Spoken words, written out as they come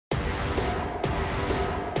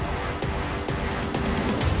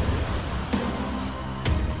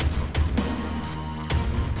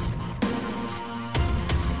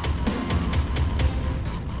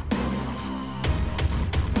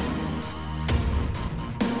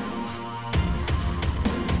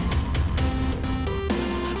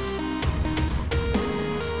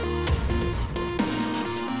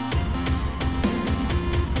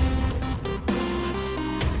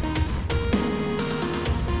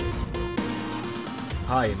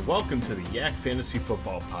Hi, and welcome to the Yak Fantasy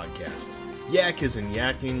Football Podcast. Yak isn't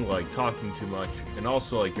yakking like talking too much, and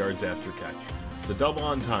also like yards after catch. It's a double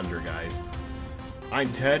entendre, guys.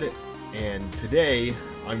 I'm Ted, and today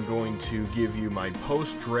I'm going to give you my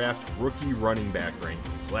post-draft rookie running back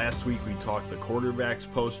rankings. Last week we talked the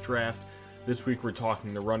quarterbacks post-draft. This week we're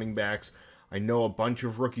talking the running backs. I know a bunch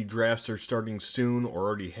of rookie drafts are starting soon or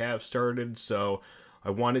already have started, so I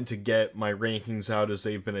wanted to get my rankings out as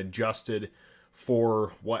they've been adjusted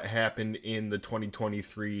for what happened in the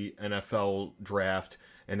 2023 NFL draft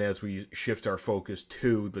and as we shift our focus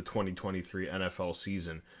to the 2023 NFL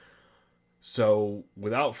season. So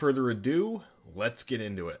without further ado, let's get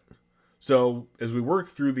into it. So as we work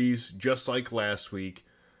through these, just like last week,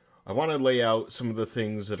 I want to lay out some of the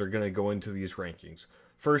things that are going to go into these rankings.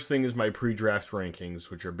 First thing is my pre-draft rankings,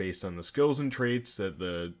 which are based on the skills and traits that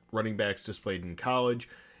the running backs displayed in college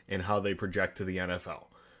and how they project to the NFL.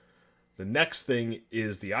 The next thing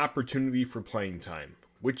is the opportunity for playing time.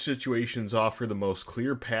 Which situations offer the most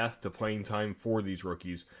clear path to playing time for these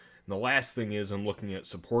rookies? And the last thing is I'm looking at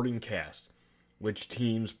supporting cast. Which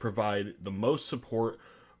teams provide the most support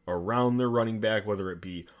around their running back, whether it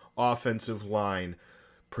be offensive line,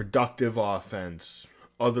 productive offense,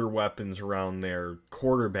 other weapons around their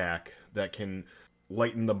quarterback that can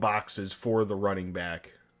lighten the boxes for the running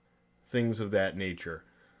back. Things of that nature.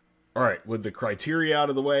 All right, with the criteria out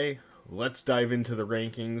of the way, let's dive into the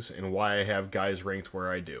rankings and why I have guys ranked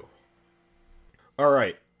where I do. All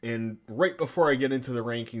right, and right before I get into the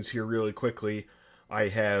rankings here really quickly, I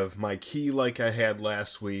have my key like I had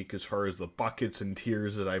last week as far as the buckets and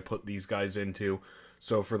tiers that I put these guys into.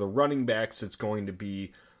 So for the running backs, it's going to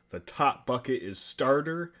be the top bucket is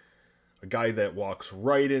starter, a guy that walks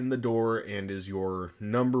right in the door and is your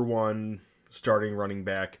number one starting running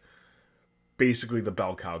back, basically the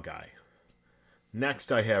bell cow guy.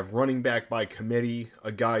 Next, I have running back by committee,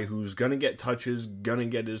 a guy who's going to get touches, going to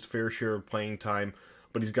get his fair share of playing time,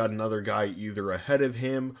 but he's got another guy either ahead of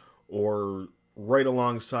him or right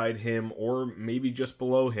alongside him or maybe just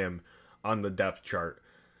below him on the depth chart.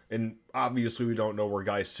 And obviously we don't know where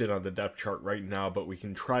guys sit on the depth chart right now, but we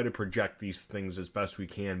can try to project these things as best we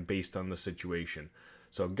can based on the situation.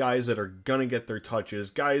 So guys that are going to get their touches,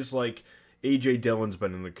 guys like A.J. Dillon's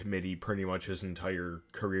been in the committee pretty much his entire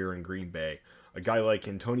career in Green Bay. A guy like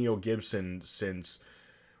Antonio Gibson, since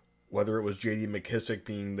whether it was J.D. McKissick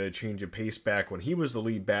being the change of pace back when he was the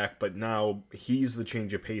lead back, but now he's the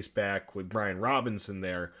change of pace back with Brian Robinson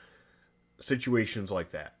there, situations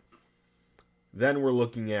like that. Then we're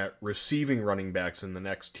looking at receiving running backs in the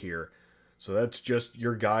next tier. So that's just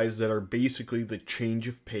your guys that are basically the change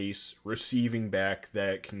of pace receiving back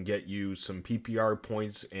that can get you some PPR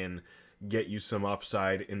points and get you some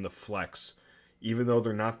upside in the flex. Even though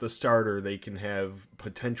they're not the starter, they can have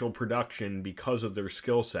potential production because of their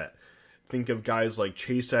skill set. Think of guys like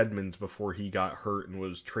Chase Edmonds before he got hurt and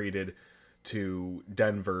was traded to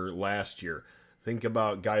Denver last year. Think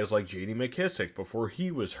about guys like J.D. McKissick before he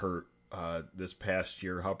was hurt this past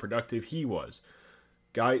year, how productive he was.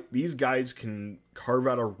 These guys can carve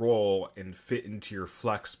out a role and fit into your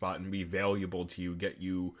flex spot and be valuable to you, get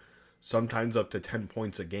you sometimes up to 10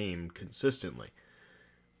 points a game consistently.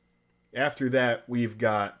 After that, we've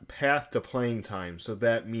got path to playing time. So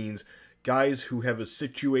that means guys who have a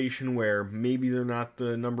situation where maybe they're not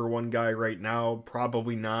the number one guy right now,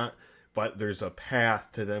 probably not, but there's a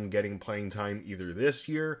path to them getting playing time either this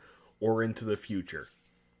year or into the future.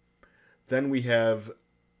 Then we have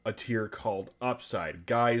a tier called upside.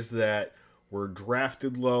 Guys that were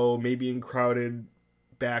drafted low, maybe in crowded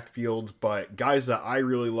backfields, but guys that I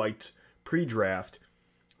really liked pre-draft.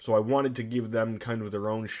 So I wanted to give them kind of their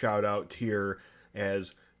own shout-out tier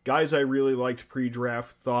as guys I really liked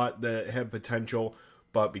pre-draft, thought that had potential,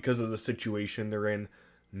 but because of the situation they're in,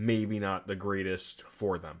 maybe not the greatest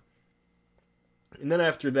for them. And then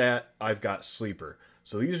after that, I've got sleeper.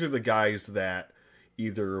 So these are the guys that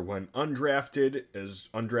either went undrafted as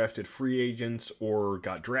undrafted free agents or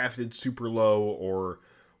got drafted super low or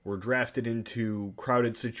were drafted into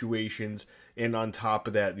crowded situations. And on top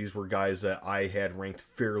of that, these were guys that I had ranked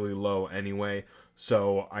fairly low anyway.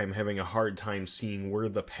 So I'm having a hard time seeing where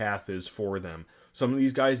the path is for them. Some of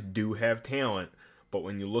these guys do have talent, but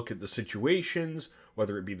when you look at the situations,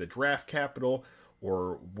 whether it be the draft capital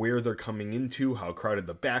or where they're coming into, how crowded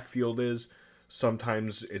the backfield is,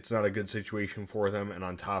 sometimes it's not a good situation for them. And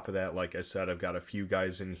on top of that, like I said, I've got a few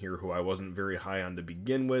guys in here who I wasn't very high on to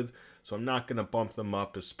begin with. So I'm not going to bump them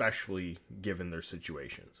up, especially given their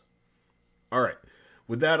situations. All right.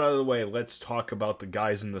 With that out of the way, let's talk about the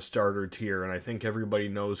guys in the starter tier. And I think everybody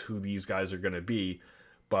knows who these guys are going to be.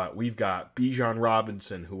 But we've got Bijan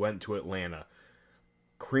Robinson, who went to Atlanta.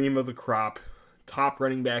 cream of the crop, top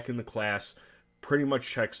running back in the class, pretty much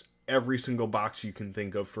checks every single box you can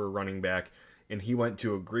think of for a running back, and he went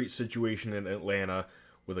to a great situation in Atlanta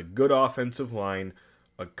with a good offensive line,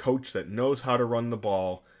 a coach that knows how to run the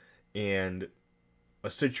ball, and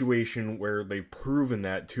a situation where they've proven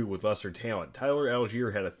that too with lesser talent. Tyler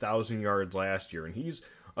Algier had 1,000 yards last year, and he's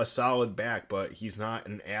a solid back, but he's not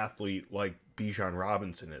an athlete like Bijan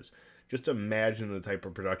Robinson is. Just imagine the type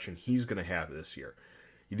of production he's going to have this year.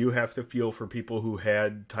 You do have to feel for people who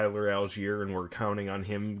had Tyler Algier and were counting on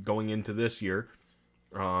him going into this year.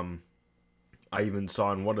 I even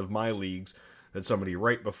saw in one of my leagues that somebody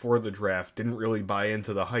right before the draft didn't really buy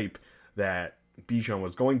into the hype that Bijan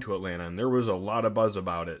was going to Atlanta, and there was a lot of buzz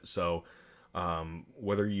about it. So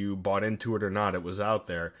whether you bought into it or not, it was out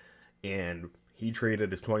there. And he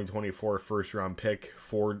traded his 2024 first-round pick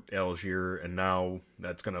for Algier, and now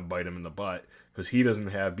that's going to bite him in the butt because he doesn't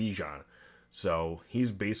have Bijan. So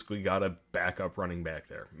he's basically got a backup running back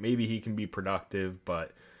there. Maybe he can be productive,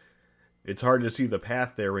 but it's hard to see the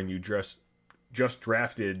path there when you just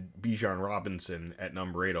drafted Bijan Robinson at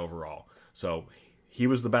number 8 overall. So he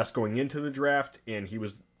was the best going into the draft, and he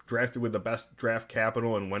was drafted with the best draft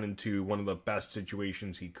capital and went into one of the best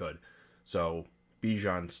situations he could. So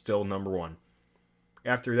Bijan still number 1.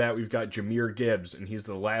 After that, we've got Jahmyr Gibbs, and he's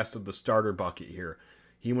the last of the starter bucket here.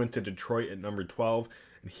 He went to Detroit at number 12,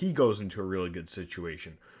 and he goes into a really good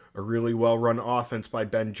situation. A really well-run offense by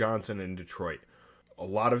Ben Johnson in Detroit. A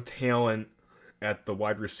lot of talent at the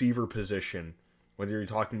wide receiver position, whether you're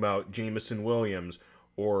talking about Jameson Williams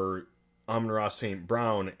or Amon-Ra St.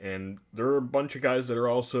 Brown, and there are a bunch of guys that are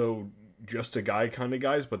also just a guy kind of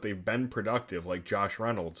guys, but they've been productive, like Josh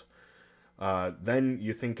Reynolds. Then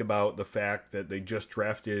you think about the fact that they just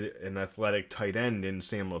drafted an athletic tight end in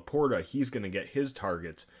Sam Laporta. He's going to get his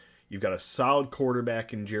targets. You've got a solid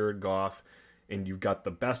quarterback in Jared Goff, and you've got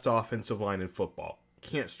the best offensive line in football.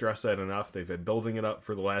 Can't stress that enough. They've been building it up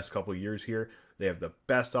for the last couple of years here. They have the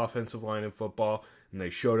best offensive line in football, and they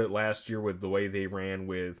showed it last year with the way they ran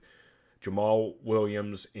with Jamal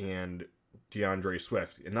Williams and DeAndre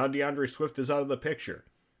Swift. And now DeAndre Swift is out of the picture.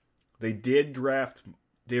 They did draft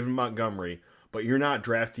David Montgomery, but you're not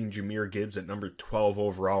drafting Jahmyr Gibbs at number 12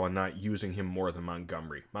 overall and not using him more than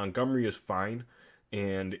Montgomery. Montgomery is fine,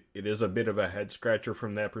 and it is a bit of a head-scratcher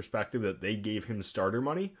from that perspective that they gave him starter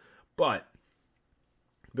money, but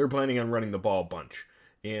they're planning on running the ball a bunch.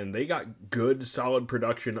 And they got good, solid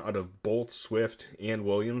production out of both Swift and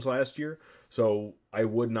Williams last year, so I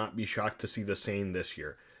would not be shocked to see the same this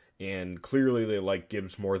year. And clearly they like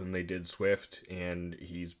Gibbs more than they did Swift, and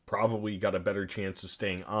he's probably got a better chance of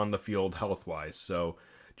staying on the field health-wise. So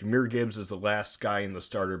Jahmyr Gibbs is the last guy in the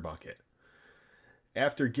starter bucket.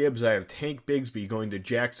 After Gibbs, I have Tank Bigsby going to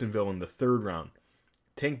Jacksonville in the 3rd round.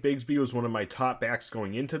 Tank Bigsby was one of my top backs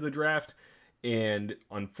going into the draft, and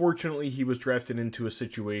unfortunately he was drafted into a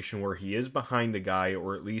situation where he is behind a guy,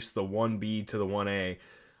 or at least the 1B to the 1A.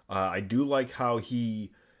 I do like how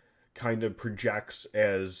he kind of projects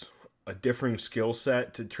as a differing skill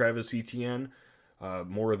set to Travis Etienne.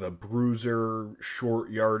 More of the bruiser, short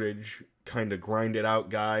yardage, kind of grinded out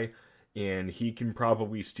guy. And he can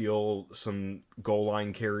probably steal some goal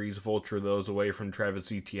line carries, vulture those away from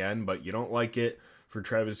Travis Etienne. But you don't like it for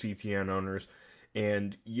Travis Etienne owners.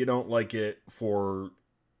 And you don't like it for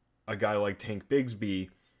a guy like Tank Bigsby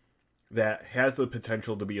that has the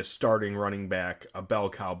potential to be a starting running back, a bell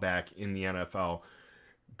cow back in the NFL.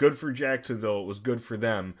 Good for Jacksonville. It was good for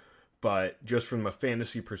them. But just from a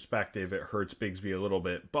fantasy perspective, it hurts Bigsby a little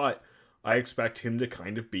bit. But I expect him to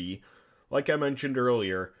kind of be, like I mentioned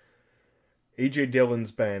earlier, A.J.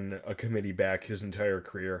 Dillon's been a committee back his entire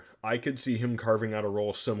career. I could see him carving out a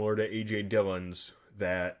role similar to A.J. Dillon's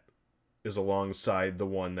that is alongside the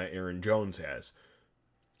one that Aaron Jones has,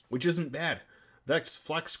 which isn't bad. That's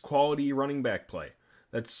flex quality running back play.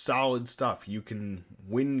 That's solid stuff. You can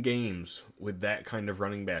win games with that kind of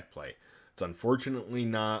running back play. It's unfortunately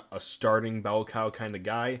not a starting bell cow kind of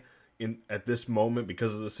guy at this moment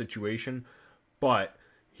because of the situation, but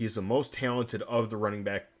he's the most talented of the running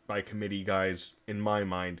back by committee guys in my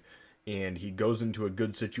mind, and he goes into a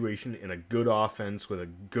good situation in a good offense with a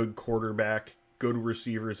good quarterback, good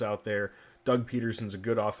receivers out there. Doug Peterson's a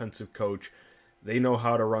good offensive coach. They know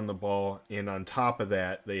how to run the ball, and on top of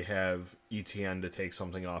that, they have Etienne to take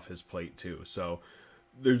something off his plate too. So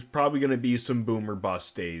there's probably going to be some boom or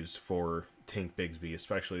bust days for Tank Bigsby,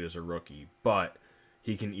 especially as a rookie, but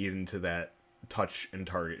he can eat into that touch and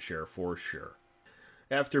target share for sure.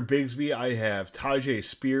 After Bigsby, I have Tyjae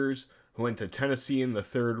Spears, who went to Tennessee in the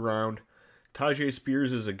 3rd round. Tyjae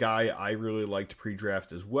Spears is a guy I really liked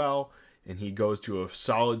pre-draft as well. and he goes to a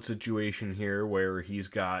solid situation here where he's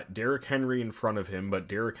got Derrick Henry in front of him, but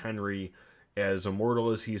Derrick Henry, as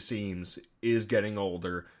immortal as he seems, is getting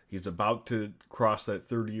older. He's about to cross that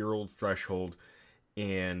 30-year-old threshold,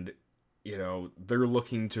 and, they're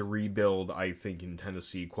looking to rebuild, I think, in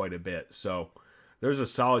Tennessee quite a bit. So there's a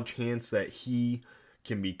solid chance that he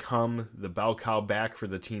can become the bell cow back for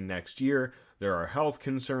the team next year. There are health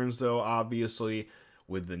concerns, though, obviously,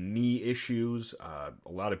 with the knee issues. A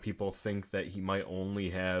lot of people think that he might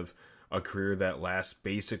only have a career that lasts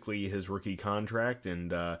basically his rookie contract,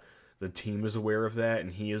 and the team is aware of that,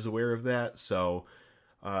 and he is aware of that. So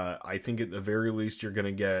I think at the very least you're going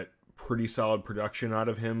to get pretty solid production out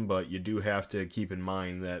of him, but you do have to keep in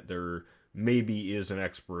mind that there maybe is an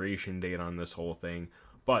expiration date on this whole thing.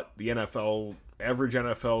 But the average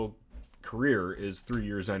NFL career is 3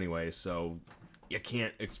 years anyway, so you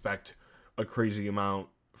can't expect a crazy amount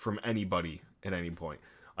from anybody at any point.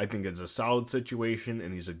 I think it's a solid situation,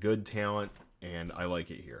 and he's a good talent, and I like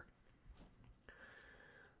it here.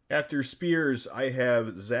 After Spears, I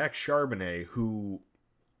have Zach Charbonnet, who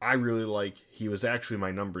I really like. He was actually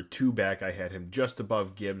my number 2 back. I had him just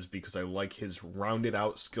above Gibbs because I like his rounded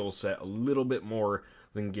out skill set a little bit more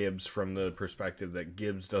than Gibbs, from the perspective that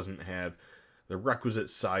Gibbs doesn't have the requisite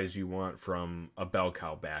size you want from a bell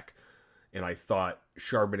cow back. And I thought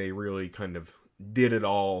Charbonnet really kind of did it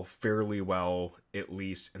all fairly well, at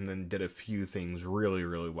least, and then did a few things really,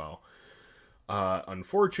 really well.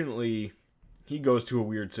 Unfortunately, he goes to a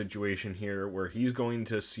weird situation here where he's going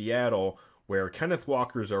to Seattle, where Kenneth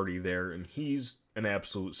Walker's already there, and he's an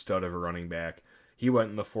absolute stud of a running back. He went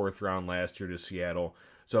in the 4th round last year to Seattle.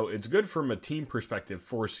 So it's good from a team perspective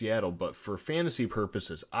for Seattle, but for fantasy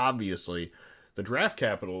purposes, obviously, the draft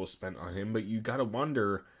capital is spent on him, but you got to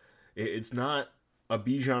wonder, it's not a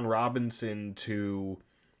Bijan Robinson to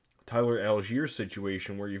Tyler Algier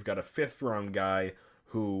situation where you've got a 5th round guy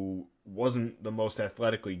who wasn't the most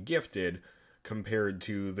athletically gifted compared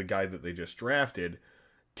to the guy that they just drafted.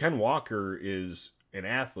 Ken Walker is an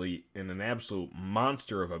athlete and an absolute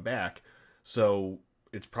monster of a back, so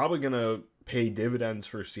it's probably going to pay dividends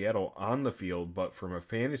for Seattle on the field, but from a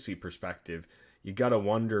fantasy perspective, you got to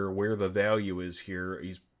wonder where the value is here.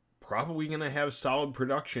 He's probably going to have solid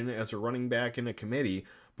production as a running back in a committee,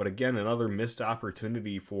 but again, another missed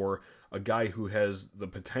opportunity for a guy who has the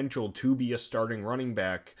potential to be a starting running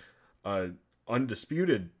back,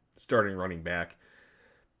 undisputed starting running back,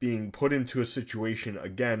 being put into a situation,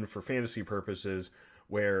 again, for fantasy purposes,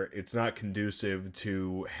 where it's not conducive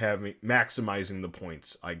to maximizing the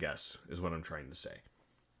points, I guess, is what I'm trying to say.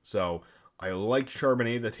 So, I like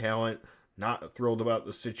Charbonnet, the talent, not thrilled about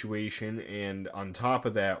the situation, and on top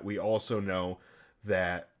of that, we also know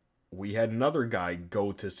that we had another guy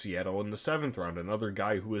go to Seattle in the 7th round, another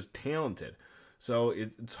guy who is talented. So,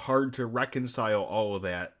 it's hard to reconcile all of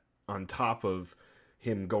that on top of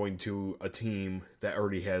him going to a team that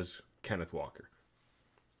already has Kenneth Walker.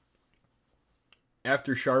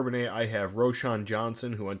 After Charbonnet, I have Roschon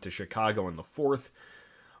Johnson, who went to Chicago in the 4th.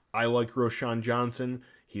 I like Roschon Johnson.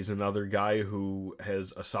 He's another guy who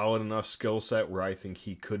has a solid enough skill set where I think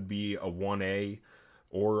he could be a 1A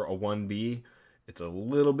or a 1B. It's a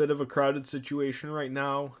little bit of a crowded situation right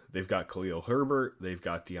now. They've got Khalil Herbert, they've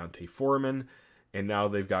got D'Onta Foreman, and now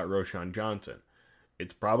they've got Roschon Johnson.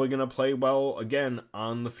 It's probably going to play well, again,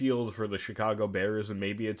 on the field for the Chicago Bears, and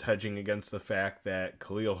maybe it's hedging against the fact that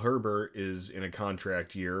Khalil Herbert is in a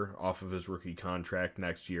contract year off of his rookie contract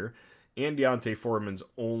next year, and D'Onta Foreman's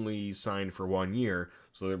only signed for 1 year,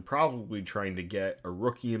 so they're probably trying to get a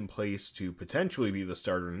rookie in place to potentially be the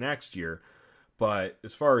starter next year. But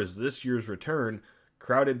as far as this year's return,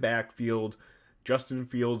 crowded backfield, Justin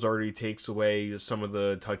Fields already takes away some of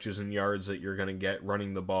the touches and yards that you're going to get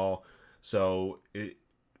running the ball. So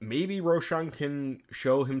maybe Roschon can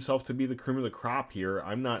show himself to be the cream of the crop here.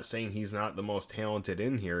 I'm not saying he's not the most talented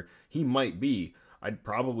in here. He might be. I'd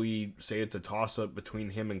probably say it's a toss-up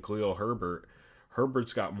between him and Khalil Herbert.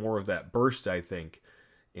 Herbert's got more of that burst, I think,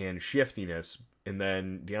 and shiftiness. And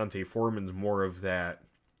then D'Onta Foreman's more of that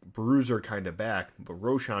bruiser kind of back. But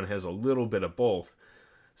Roschon has a little bit of both.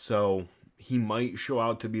 So he might show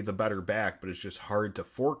out to be the better back, but it's just hard to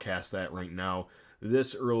forecast that right now,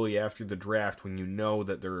 this early after the draft, when you know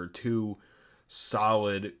that there are 2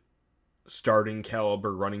 solid starting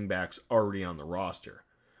caliber running backs already on the roster.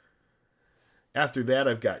 After that,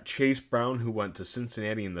 I've got Chase Brown, who went to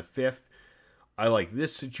Cincinnati in the 5th. I like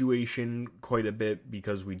this situation quite a bit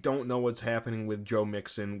because we don't know what's happening with Joe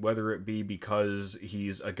Mixon, whether it be because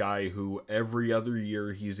he's a guy who every other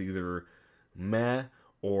year he's either meh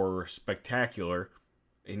or spectacular,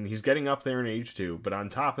 and he's getting up there in age too, but on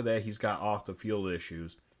top of that, he's got off-the-field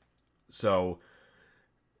issues. So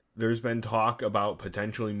there's been talk about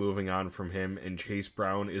potentially moving on from him, and Chase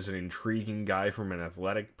Brown is an intriguing guy from an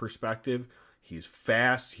athletic perspective. He's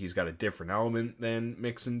fast. He's got a different element than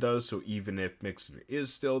Mixon does, so even if Mixon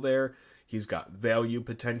is still there, he's got value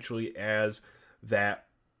potentially as that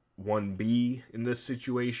 1B in this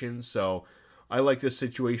situation. So I like this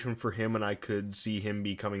situation for him, and I could see him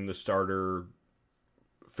becoming the starter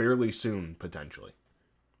fairly soon, potentially.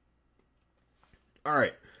 All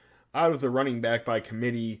right. Out of the running back by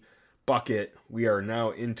committee bucket, we are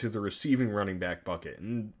now into the receiving running back bucket.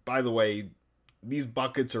 And by the way, these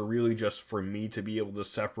buckets are really just for me to be able to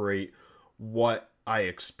separate what I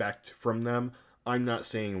expect from them. I'm not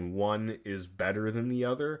saying one is better than the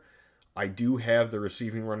other. I do have the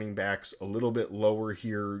receiving running backs a little bit lower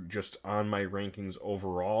here just on my rankings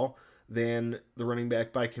overall than the running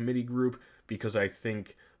back by committee group because I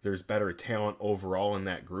think there's better talent overall in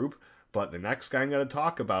that group. But the next guy I'm going to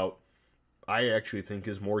talk about, I actually think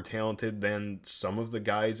is more talented than some of the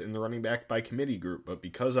guys in the running back by committee group. But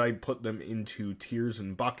because I put them into tiers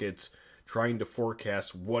and buckets, trying to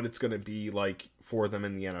forecast what it's going to be like for them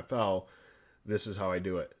in the NFL, this is how I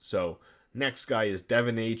do it. So next guy is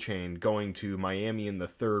De'Von Achane going to Miami in the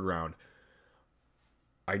 3rd round.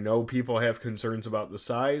 I know people have concerns about the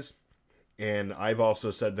size, and I've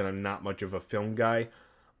also said that I'm not much of a film guy.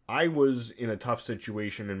 I was in a tough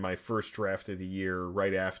situation in my first draft of the year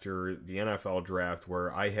right after the NFL draft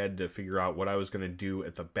where I had to figure out what I was going to do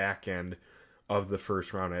at the back end of the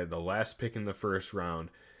first round. I had the last pick in the first round,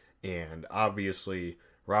 and obviously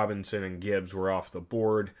Robinson and Gibbs were off the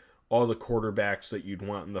board. All the quarterbacks that you'd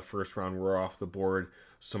want in the first round were off the board.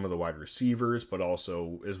 Some of the wide receivers, but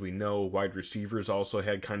also, as we know, wide receivers also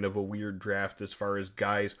had kind of a weird draft as far as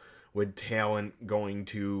guys with talent going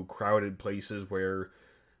to crowded places where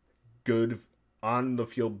good on the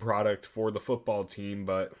field product for the football team,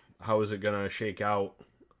 but how is it going to shake out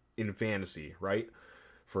in fantasy, right?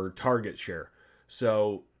 For target share.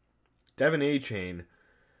 So De'Von Achane,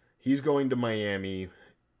 he's going to Miami,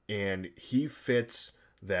 and he fits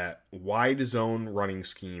that wide zone running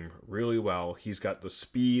scheme really well. He's got the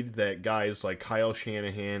speed that guys like Kyle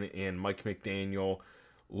Shanahan and Mike McDaniel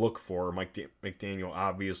look for. Mike McDaniel,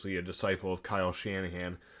 obviously a disciple of Kyle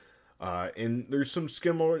Shanahan. And there's some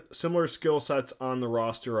similar skill sets on the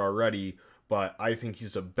roster already, but I think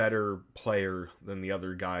he's a better player than the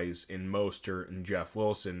other guys in Mostert and Jeff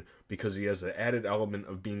Wilson because he has the added element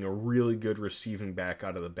of being a really good receiving back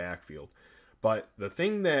out of the backfield. But the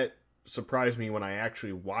thing that surprised me when I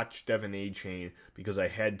actually watched De'Von Achane, because I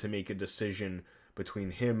had to make a decision between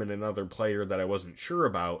him and another player that I wasn't sure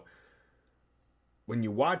about, when you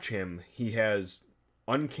watch him, he has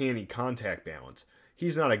uncanny contact balance.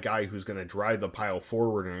 He's not a guy who's going to drive the pile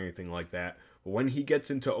forward or anything like that. But when he gets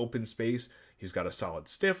into open space, he's got a solid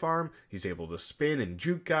stiff arm. He's able to spin and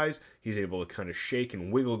juke guys. He's able to kind of shake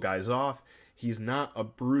and wiggle guys off. He's not a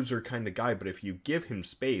bruiser kind of guy, but if you give him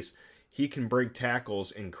space, he can break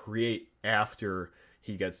tackles and create after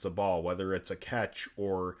he gets the ball, whether it's a catch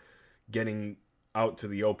or getting out to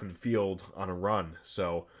the open field on a run.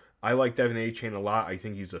 So I like De'Von Achane a lot. I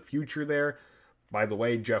think he's a future there. By the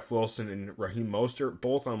way, Jeff Wilson and Raheem Mostert,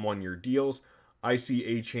 both on one-year deals. I see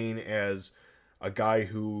Achane as a guy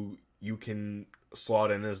who you can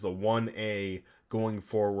slot in as the 1A going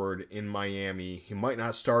forward in Miami. He might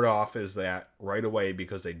not start off as that right away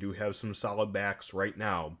because they do have some solid backs right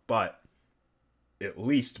now, but at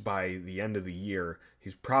least by the end of the year,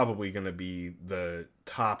 he's probably going to be the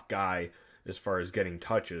top guy as far as getting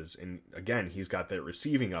touches. And again, he's got that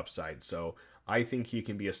receiving upside, so I think he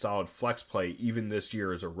can be a solid flex play even this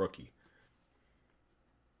year as a rookie.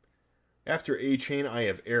 After Achane, I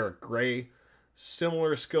have Eric Gray.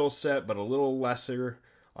 Similar skill set, but a little lesser.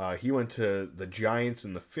 He went to the Giants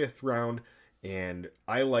in the 5th round, and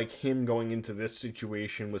I like him going into this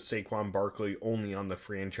situation with Saquon Barkley only on the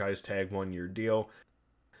franchise tag 1-year deal.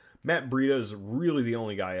 Matt Breida is really the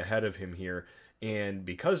only guy ahead of him here, and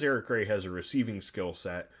because Eric Gray has a receiving skill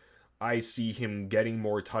set, I see him getting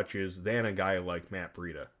more touches than a guy like Matt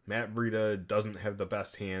Breida. Matt Breida doesn't have the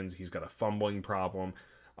best hands. He's got a fumbling problem.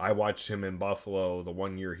 I watched him in Buffalo the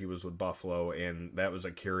 1 year he was with Buffalo, and that was a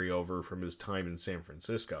carryover from his time in San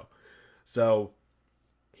Francisco. So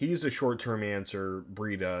he's a short-term answer,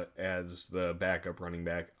 Breida, as the backup running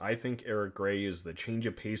back. I think Eric Gray is the change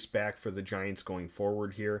of pace back for the Giants going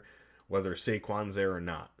forward here, whether Saquon's there or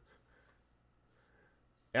not.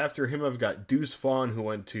 After him, I've got Deuce Vaughn, who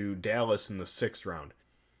went to Dallas in the 6th round.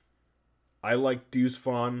 I like Deuce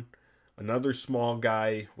Vaughn, another small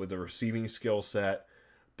guy with a receiving skill set,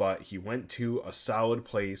 but he went to a solid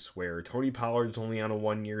place where Tony Pollard's only on a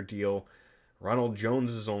 1-year deal. Ronald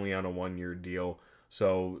Jones is only on a 1-year deal,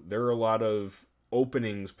 so there are a lot of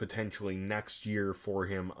openings potentially next year for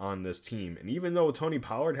him on this team. And even though Tony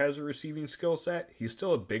Pollard has a receiving skill set, he's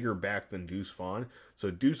still a bigger back than Deuce Vaughn.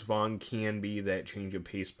 So Deuce Vaughn can be that change of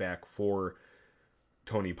pace back for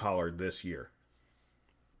Tony Pollard this year.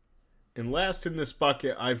 And last in this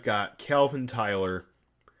bucket, I've got Calvin Tyler.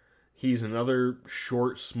 He's another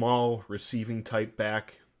short, small receiving type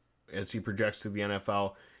back as he projects to the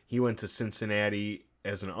NFL. He went to Cincinnati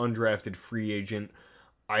as an undrafted free agent.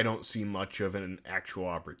 I don't see much of an actual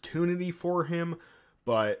opportunity for him,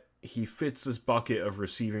 but he fits this bucket of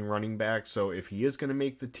receiving running back. So if he is going to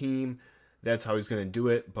make the team, that's how he's going to do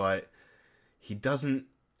it. But he doesn't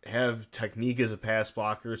have technique as a pass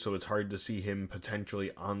blocker, so it's hard to see him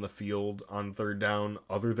potentially on the field on third down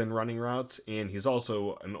other than running routes. And he's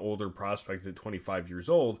also an older prospect at 25 years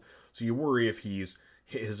old, so you worry if he's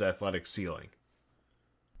hit his athletic ceiling.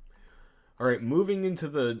 All right, moving into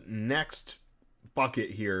the next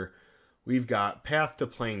bucket here, we've got path to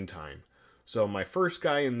playing time. So my first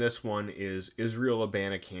guy in this one is Israel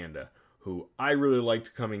Abanikanda, who I really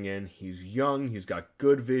liked coming in. He's young, he's got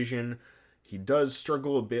good vision. He does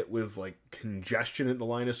struggle a bit with like congestion at the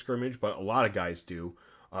line of scrimmage, but a lot of guys do.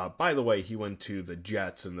 By the way, he went to the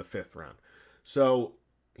Jets in the 5th round. So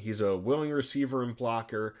he's a willing receiver and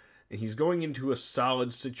blocker, and he's going into a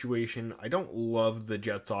solid situation. I don't love the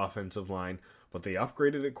Jets offensive line, but they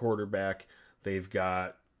upgraded at quarterback. They've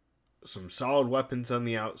got some solid weapons on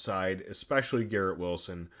the outside, especially Garrett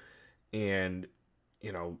Wilson. And,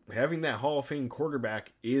 you know, having that Hall of Fame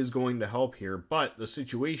quarterback is going to help here. But the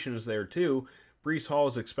situation is there too. Breece Hall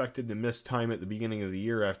is expected to miss time at the beginning of the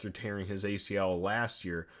year after tearing his ACL last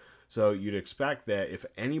year. So you'd expect that if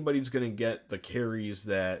anybody's going to get the carries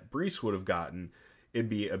that Breece would have gotten, it'd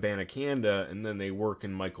be Abanikanda, and then they work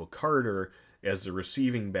in Michael Carter as the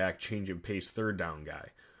receiving back, change of pace, third down guy.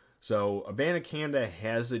 So Abanikanda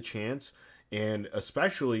has a chance, and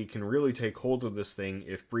especially can really take hold of this thing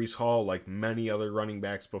if Breece Hall, like many other running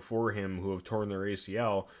backs before him who have torn their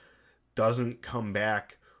ACL, doesn't come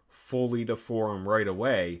back fully to form right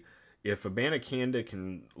away. If Abanikanda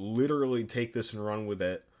can literally take this and run with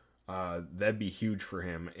it, that'd be huge for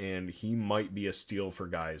him, and he might be a steal for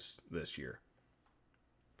guys this year.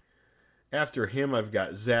 After him, I've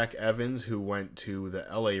got Zach Evans, who went to the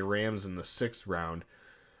LA Rams in the 6th round.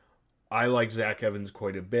 I like Zach Evans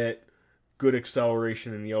quite a bit. Good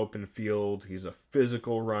acceleration in the open field. He's a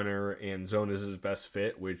physical runner, and zone is his best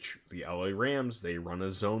fit, which the LA Rams, they run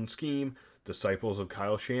a zone scheme, disciples of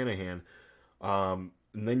Kyle Shanahan. And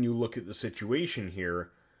then you look at the situation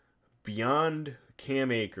here. Beyond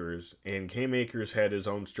Cam Akers, and Cam Akers had his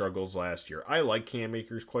own struggles last year. I like Cam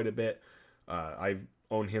Akers quite a bit. I've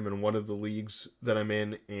owned him in one of the leagues that I'm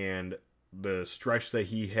in, and the stretch that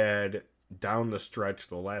he had down the stretch,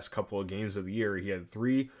 the last couple of games of the year, he had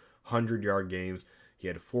 300-yard games. He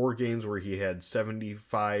had 4 games where he had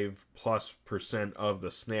 75+% of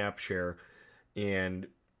the snap share, and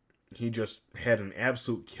he just had an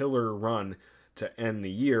absolute killer run to end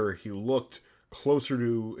the year. He looked closer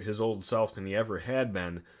to his old self than he ever had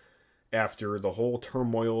been after the whole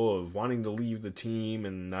turmoil of wanting to leave the team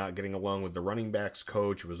and not getting along with the running backs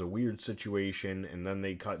coach. It was a weird situation, and then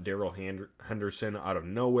they cut Darrell Henderson out of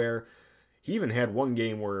nowhere. He even had one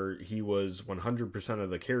game where he was 100% of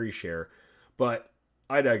the carry share. But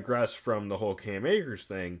I digress from the whole Cam Akers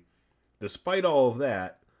thing. Despite all of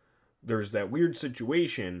that, there's that weird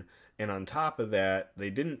situation, and on top of that, they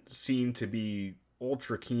didn't seem to be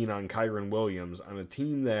ultra keen on Kyren Williams on a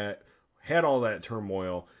team that had all that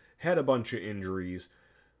turmoil, had a bunch of injuries.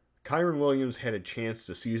 Kyren Williams had a chance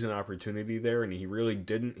to seize an opportunity there, and he really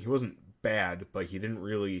didn't. He wasn't bad, but he didn't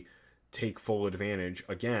really take full advantage.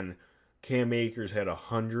 Again, Cam Akers had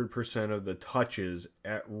 100% of the touches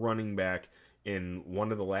at running back in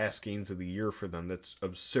one of the last games of the year for them. That's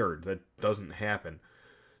absurd. That doesn't happen.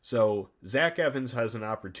 So Zach Evans has an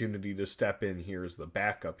opportunity to step in here as the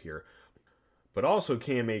backup here. But also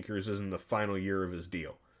Cam Akers is in the final year of his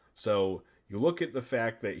deal. So you look at the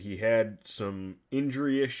fact that he had some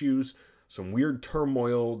injury issues, some weird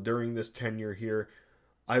turmoil during this tenure here.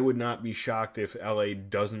 I would not be shocked if LA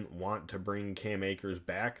doesn't want to bring Cam Akers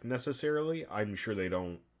back necessarily. I'm sure they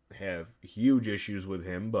don't have huge issues with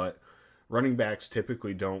him, but running backs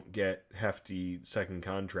typically don't get hefty second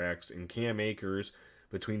contracts, and Cam Akers,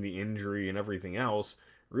 between the injury and everything else,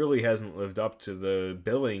 really hasn't lived up to the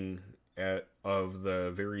billing of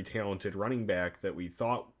the very talented running back that we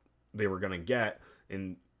thought they were going to get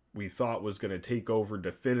and we thought was going to take over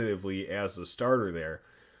definitively as the starter there.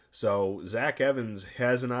 So Zach Evans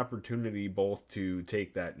has an opportunity both to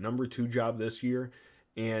take that number 2 job this year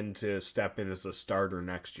and to step in as a starter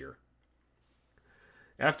next year.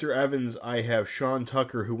 After Evans, I have Sean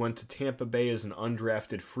Tucker, who went to Tampa Bay as an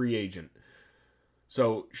undrafted free agent.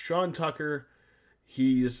 So Sean Tucker,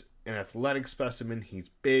 he's an athletic specimen. He's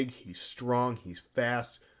big, he's strong, he's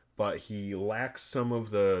fast, but he lacks some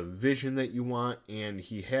of the vision that you want, and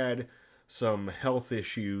he had some health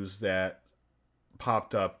issues that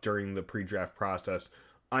popped up during the pre-draft process.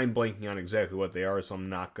 I'm blanking on exactly what they are, so I'm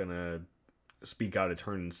not going to speak out of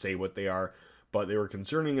turn and say what they are, but they were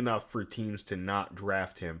concerning enough for teams to not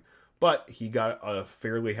draft him. But he got a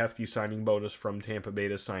fairly hefty signing bonus from Tampa Bay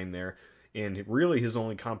to sign there, and really his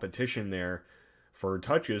only competition there for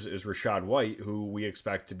touches is Rachaad White, who we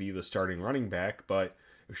expect to be the starting running back. But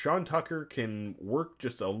if Sean Tucker can work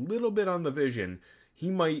just a little bit on the vision, he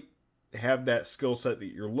might have that skill set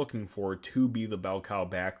that you're looking for to be the bell cow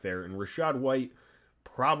back there. And Rachaad White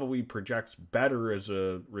probably projects better as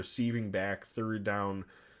a receiving back, third down,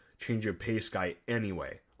 change of pace guy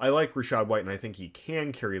anyway. I like Rachaad White, and I think he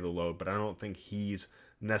can carry the load, but I don't think he's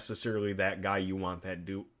necessarily that guy you want that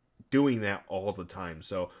doing that all the time.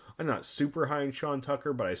 So I'm not super high on Sean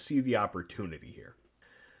Tucker, but I see the opportunity here.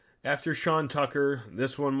 After Sean Tucker,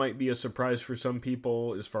 this one might be a surprise for some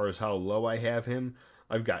people as far as how low I have him.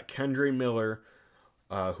 I've got Kendre Miller,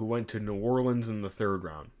 who went to New Orleans in the third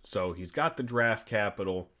round. So he's got the draft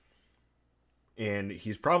capital, and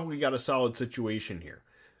he's probably got a solid situation here.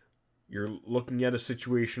 You're looking at a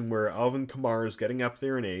situation where Alvin Kamara is getting up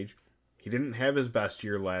there in age. He didn't have his best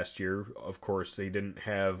year last year. Of course, they didn't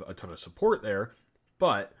have a ton of support there.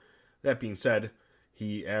 But that being said,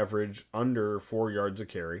 he averaged under 4 yards a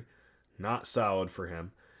carry. Not solid for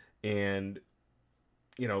him. And,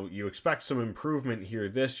 you expect some improvement here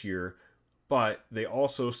this year. But they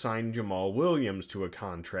also signed Jamal Williams to a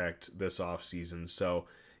contract this offseason. So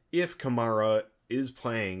if Kamara is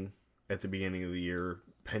playing at the beginning of the year,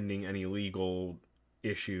 pending any legal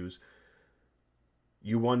issues,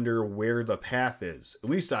 you wonder where the path is. At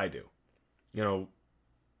least I do.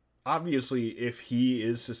 Obviously, if he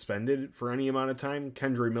is suspended for any amount of time,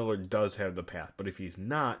 Kendre Miller does have the path. But if he's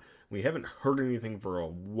not, we haven't heard anything for a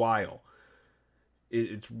while.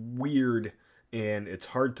 It's weird, and it's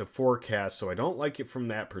hard to forecast, so I don't like it from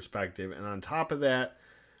that perspective. And on top of that,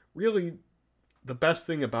 really, the best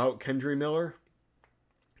thing about Kendre Miller,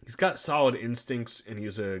 he's got solid instincts, and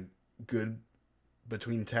he's a good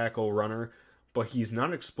between tackle runner, but he's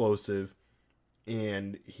not explosive,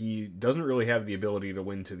 and he doesn't really have the ability to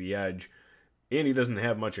win to the edge, and he doesn't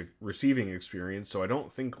have much receiving experience, so I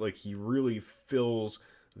don't think he really fills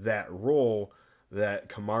that role that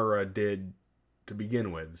Kamara did to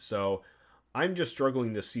begin with. So I'm just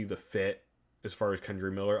struggling to see the fit as far as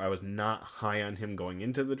Kendre Miller. I was not high on him going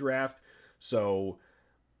into the draft, so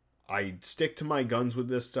I stick to my guns with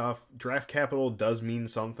this stuff. Draft capital does mean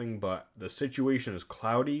something, but the situation is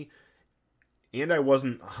cloudy, and I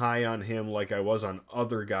wasn't high on him like I was on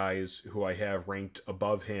other guys who I have ranked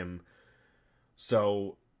above him.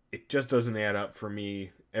 So it just doesn't add up for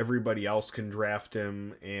me. Everybody else can draft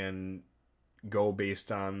him and go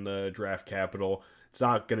based on the draft capital. It's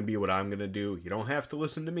not going to be what I'm going to do. You don't have to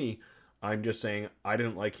listen to me. I'm just saying I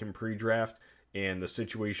didn't like him pre-draft, and the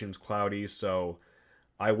situation's cloudy, so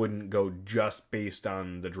I wouldn't go just based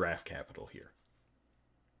on the draft capital here.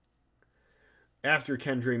 After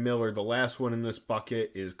Kendre Miller, the last one in this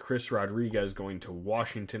bucket is Chris Rodriguez going to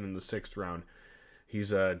Washington in the 6th round.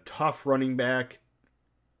 He's a tough running back.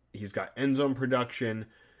 He's got end zone production.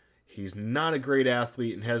 He's not a great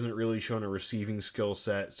athlete and hasn't really shown a receiving skill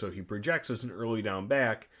set, so he projects as an early down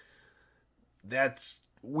back. That's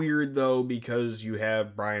weird, though, because you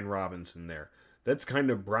have Brian Robinson there. That's kind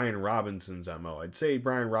of Brian Robinson's MO. I'd say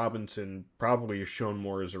Brian Robinson probably has shown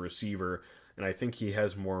more as a receiver, and I think he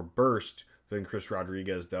has more burst than Chris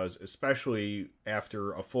Rodriguez does, especially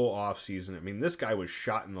after a full offseason. I mean, this guy was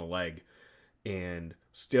shot in the leg and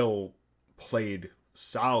still played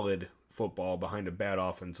solid football behind a bad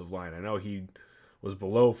offensive line. I know he was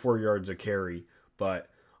below 4 yards a carry, but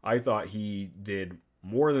I thought he did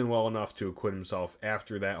more than well enough to acquit himself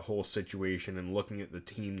after that whole situation and looking at the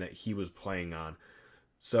team that he was playing on.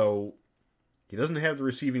 So he doesn't have the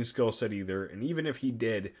receiving skill set either, and even if he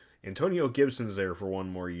did, Antonio Gibson's there for one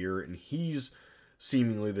more year, and he's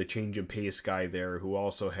seemingly the change of pace guy there who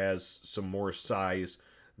also has some more size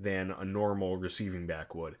than a normal receiving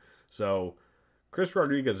back would. So Chris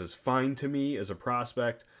Rodriguez is fine to me as a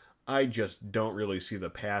prospect. I just don't really see the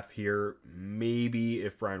path here. Maybe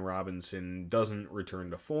if Brian Robinson doesn't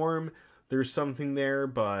return to form, there's something there,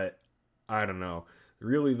 but I don't know.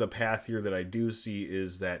 Really, the path here that I do see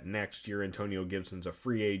is that next year Antonio Gibson's a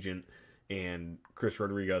free agent, and Chris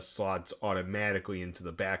Rodriguez slots automatically into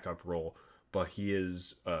the backup role, but he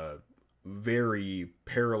is a very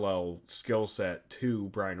parallel skill set to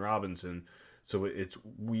Brian Robinson, so it's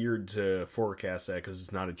weird to forecast that because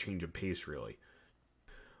it's not a change of pace, really.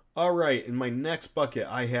 All right, in my next bucket,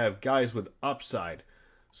 I have guys with upside.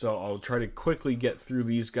 So I'll try to quickly get through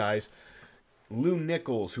these guys. Lew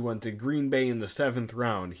Nichols, who went to Green Bay in the 7th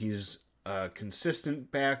round. He's a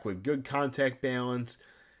consistent back with good contact balance.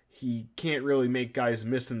 He can't really make guys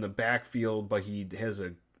miss in the backfield, but he has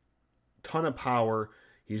a ton of power.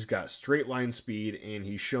 He's got straight line speed, and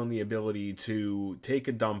he's shown the ability to take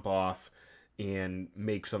a dump off and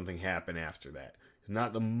make something happen after that. He's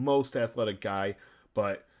not the most athletic guy,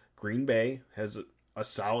 but Green Bay has a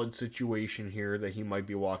solid situation here that he might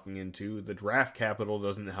be walking into. The draft capital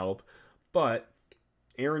doesn't help, but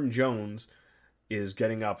Aaron Jones is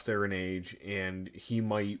getting up there in age, and he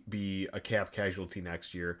might be a cap casualty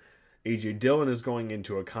next year. A.J. Dillon is going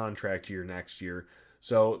into a contract year next year,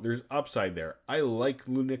 so there's upside there. I like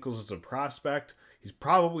Lew Nichols as a prospect. He's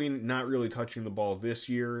probably not really touching the ball this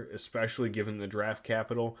year, especially given the draft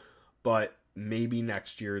capital, but maybe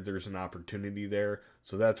next year there's an opportunity there,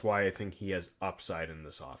 so that's why I think he has upside in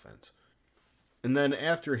this offense. And then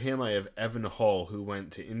after him, I have Evan Hull, who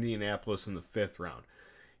went to Indianapolis in the 5th round.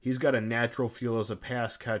 He's got a natural feel as a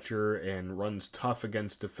pass catcher and runs tough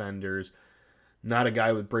against defenders. Not a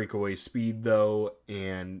guy with breakaway speed, though,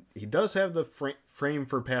 and he does have the frame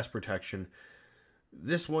for pass protection.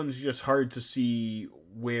 This one's just hard to see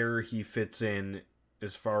where he fits in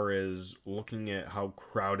as far as looking at how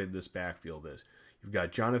crowded this backfield is. You've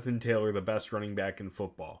got Jonathan Taylor, the best running back in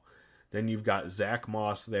football. Then you've got Zach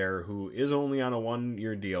Moss there, who is only on a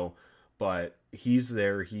 1-year deal, but he's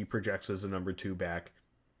there. He projects as a number 2 back.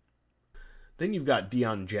 Then you've got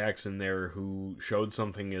Deion Jackson there, who showed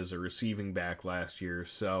something as a receiving back last year.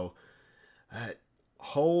 So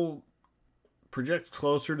Hull projects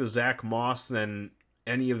closer to Zach Moss than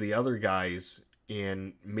any of the other guys,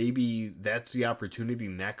 and maybe that's the opportunity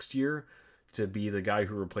next year to be the guy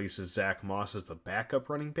who replaces Zach Moss as the backup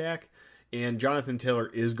running back. And Jonathan Taylor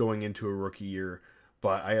is going into a rookie year,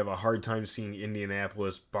 but I have a hard time seeing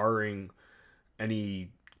Indianapolis, barring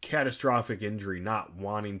any catastrophic injury, not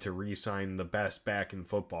wanting to re-sign the best back in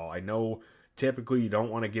football. I know typically you don't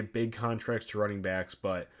want to give big contracts to running backs,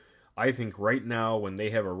 but I think right now when they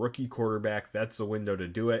have a rookie quarterback, that's the window to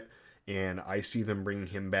do it. And I see them bringing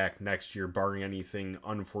him back next year, barring anything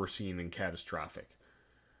unforeseen and catastrophic.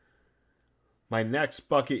 My next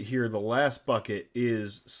bucket here, the last bucket,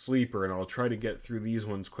 is sleeper, and I'll try to get through these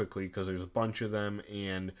ones quickly because there's a bunch of them,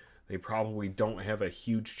 and they probably don't have a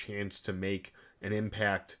huge chance to make an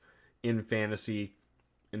impact in fantasy.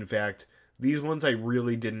 In fact, these ones I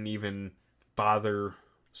really didn't even bother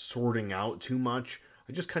sorting out too much.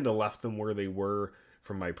 I just kind of left them where they were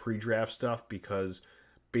from my pre-draft stuff because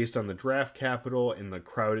based on the draft capital and the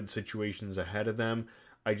crowded situations ahead of them,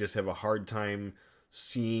 I just have a hard time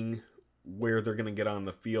seeing where they're going to get on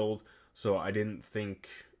the field. So I didn't think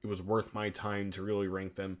it was worth my time to really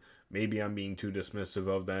rank them. Maybe I'm being too dismissive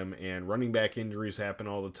of them, and running back injuries happen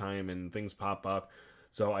all the time and things pop up.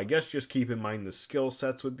 So I guess just keep in mind the skill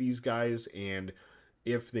sets with these guys, and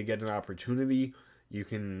if they get an opportunity, you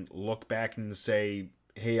can look back and say,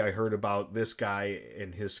 hey, I heard about this guy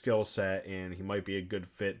and his skill set, and he might be a good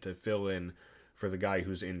fit to fill in for the guy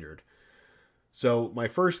who's injured. So my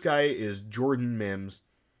first guy is Jordan Mims.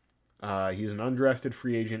 He's an undrafted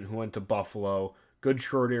free agent who went to Buffalo. Good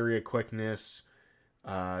short area quickness.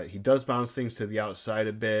 He does bounce things to the outside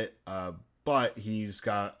a bit, but he's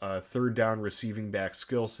got a third down receiving back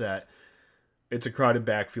skill set. It's a crowded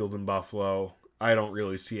backfield in Buffalo. I don't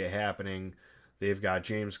really see it happening. They've got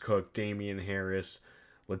James Cook, Damian Harris,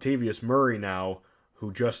 Latavius Murray now,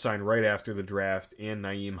 who just signed right after the draft, and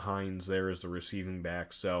Nyheim Hines there as the receiving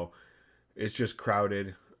back. So it's just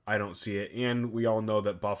crowded. I don't see it. And we all know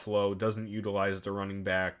that Buffalo doesn't utilize the running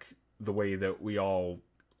back the way that we all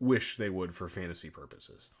wish they would for fantasy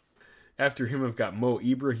purposes. After him, I've got Mo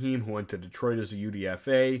Ibrahim, who went to Detroit as a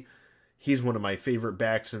UDFA. He's one of my favorite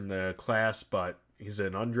backs in the class, but he's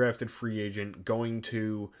an undrafted free agent going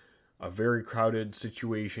to a very crowded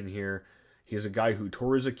situation here. He's a guy who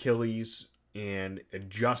tore his Achilles and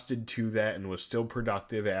adjusted to that and was still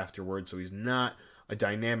productive afterwards. So he's not a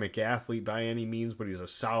dynamic athlete by any means, but he's a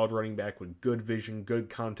solid running back with good vision, good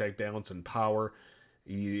contact balance, and power.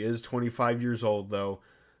 He is 25 years old, though,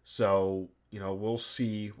 so we'll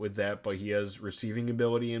see with that, but he has receiving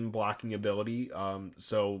ability and blocking ability,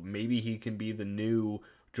 so maybe he can be the new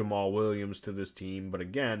Jamal Williams to this team. But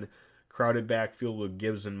again, crowded backfield with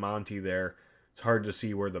Gibbs and Monty there. It's hard to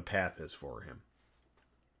see where the path is for him.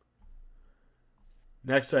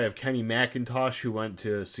 Next, I have Kenny McIntosh, who went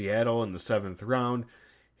to Seattle in the 7th round.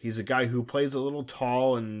 He's a guy who plays a little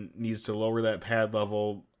tall and needs to lower that pad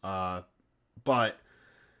level, but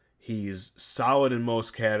he's solid in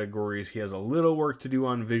most categories. He has a little work to do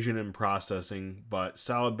on vision and processing, but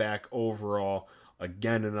solid back overall.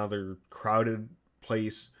 Again, another crowded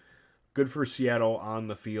place. Good for Seattle on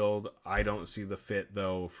the field. I don't see the fit,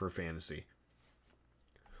 though, for fantasy.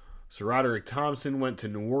 So Roderick Thompson went to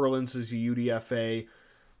New Orleans as a UDFA.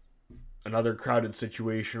 Another crowded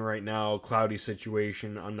situation right now, cloudy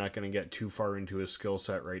situation. I'm not going to get too far into his skill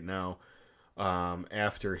set right now.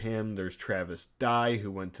 After him, there's Travis Dye,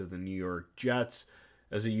 who went to the New York Jets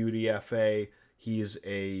as a UDFA. He's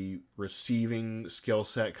a receiving skill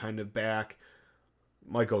set kind of back.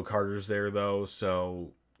 Michael Carter's there, though,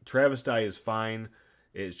 so Travis Dye is fine.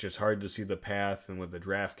 It's just hard to see the path, and with the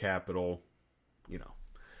draft capital,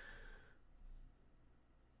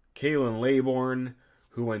 Kalen Laybourne,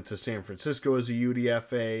 who went to San Francisco as a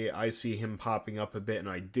UDFA. I see him popping up a bit, and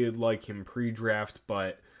I did like him pre-draft,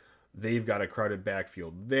 but they've got a crowded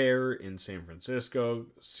backfield there in San Francisco.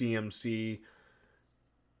 CMC,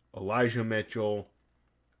 Elijah Mitchell.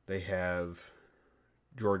 They have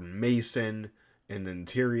Jordan Mason, and then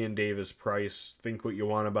Tyrion Davis-Price. Think what you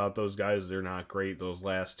want about those guys. They're not great, those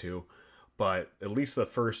last two. But at least the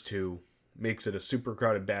first two makes it a super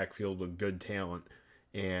crowded backfield with good talent.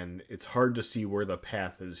 And it's hard to see where the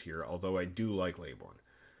path is here, although I do like Laybourne.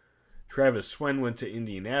 Travis Swen went to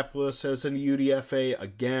Indianapolis as an UDFA.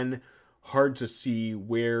 Again, hard to see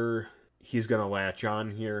where he's going to latch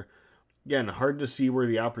on here. Again, hard to see where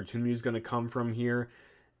the opportunity is going to come from here.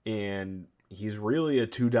 And he's really a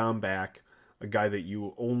two-down back, a guy that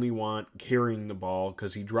you only want carrying the ball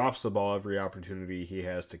because he drops the ball every opportunity he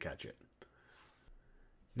has to catch it.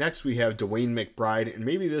 Next, we have DeWayne McBride, and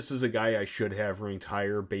maybe this is a guy I should have ranked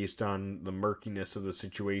higher based on the murkiness of the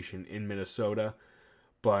situation in Minnesota,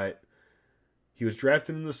 but he was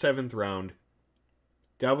drafted in the 7th round.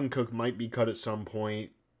 Dalvin Cook might be cut at some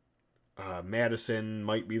point. Madison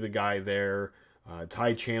might be the guy there.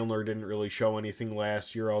 Ty Chandler didn't really show anything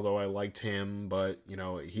last year, although I liked him, but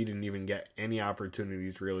he didn't even get any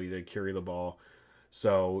opportunities really to carry the ball.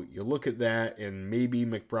 So you look at that, and maybe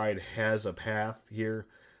McBride has a path here.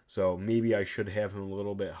 So maybe I should have him a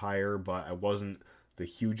little bit higher, but I wasn't the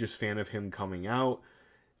hugest fan of him coming out.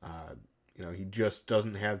 He just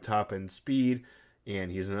doesn't have top-end speed,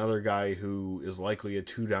 and he's another guy who is likely a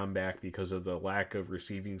two-down back because of the lack of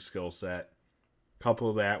receiving skill set.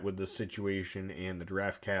 Couple that with the situation and the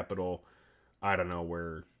draft capital, I don't know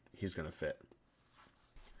where he's going to fit.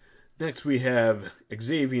 Next, we have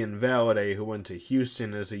Xavier Valade, who went to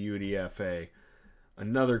Houston as a UDFA.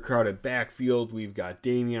 Another crowded backfield. We've got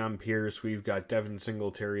Dameon Pierce. We've got Devin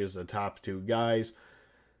Singletary as the top two guys.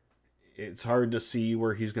 It's hard to see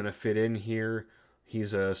where he's going to fit in here.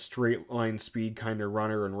 He's a straight line speed kind of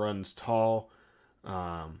runner and runs tall.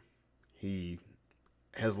 He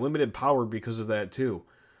has limited power because of that too.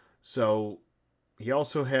 So he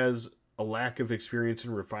also has a lack of experience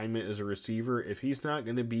and refinement as a receiver. If he's not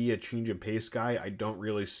going to be a change of pace guy, I don't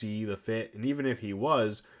really see the fit. And even if he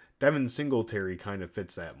was, Devin Singletary kind of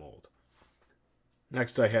fits that mold.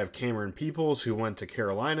 Next, I have Cameron Peoples, who went to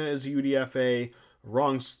Carolina as a UDFA.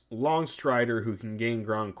 Long strider who can gain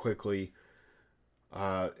ground quickly.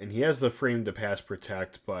 And he has the frame to pass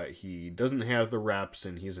protect, but he doesn't have the reps,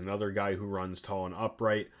 and he's another guy who runs tall and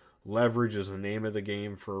upright. Leverage is the name of the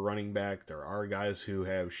game for a running back. There are guys who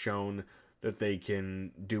have shown that they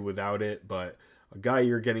can do without it, but a guy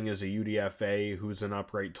you're getting as a UDFA who's an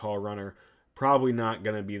upright, tall runner, probably not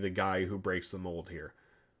going to be the guy who breaks the mold here.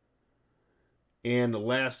 And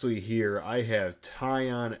lastly here, I have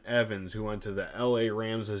Tyon Evans, who went to the LA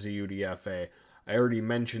Rams as a UDFA. I already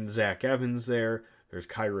mentioned Zach Evans there. There's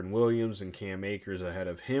Kyron Williams and Cam Akers ahead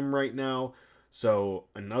of him right now. So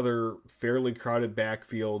another fairly crowded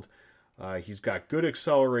backfield. He's got good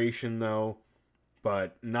acceleration though,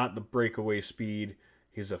 but not the breakaway speed.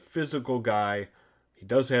 He's a physical guy. He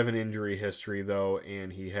does have an injury history though,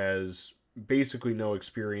 and he has basically no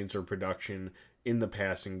experience or production in the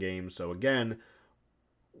passing game. So again,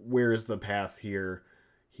 where's the path here?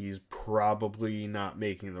 He's probably not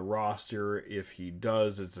making the roster. If he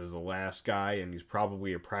does, it's as the last guy, and he's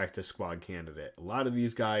probably a practice squad candidate. A lot of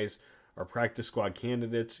these guys are practice squad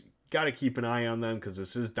candidates. Got to keep an eye on them because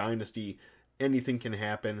this is Dynasty. Anything can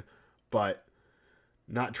happen, but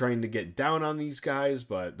not trying to get down on these guys,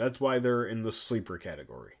 but that's why they're in the sleeper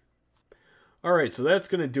category. All right, so that's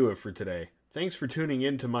going to do it for today. Thanks for tuning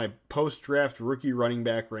in to my post-draft rookie running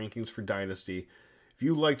back rankings for Dynasty. If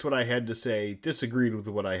you liked what I had to say, disagreed with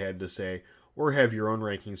what I had to say, or have your own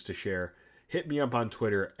rankings to share, hit me up on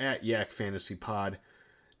Twitter at YakFantasyPod.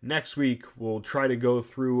 Next week, we'll try to go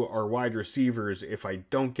through our wide receivers. If I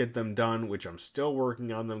don't get them done, which I'm still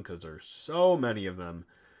working on them because there's so many of them,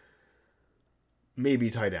 maybe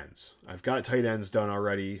tight ends. I've got tight ends done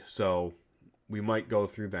already, so we might go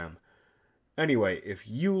through them. Anyway, if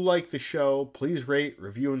you like the show, please rate,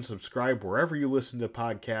 review, and subscribe wherever you listen to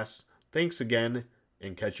podcasts. Thanks again,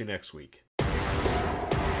 and catch you next week.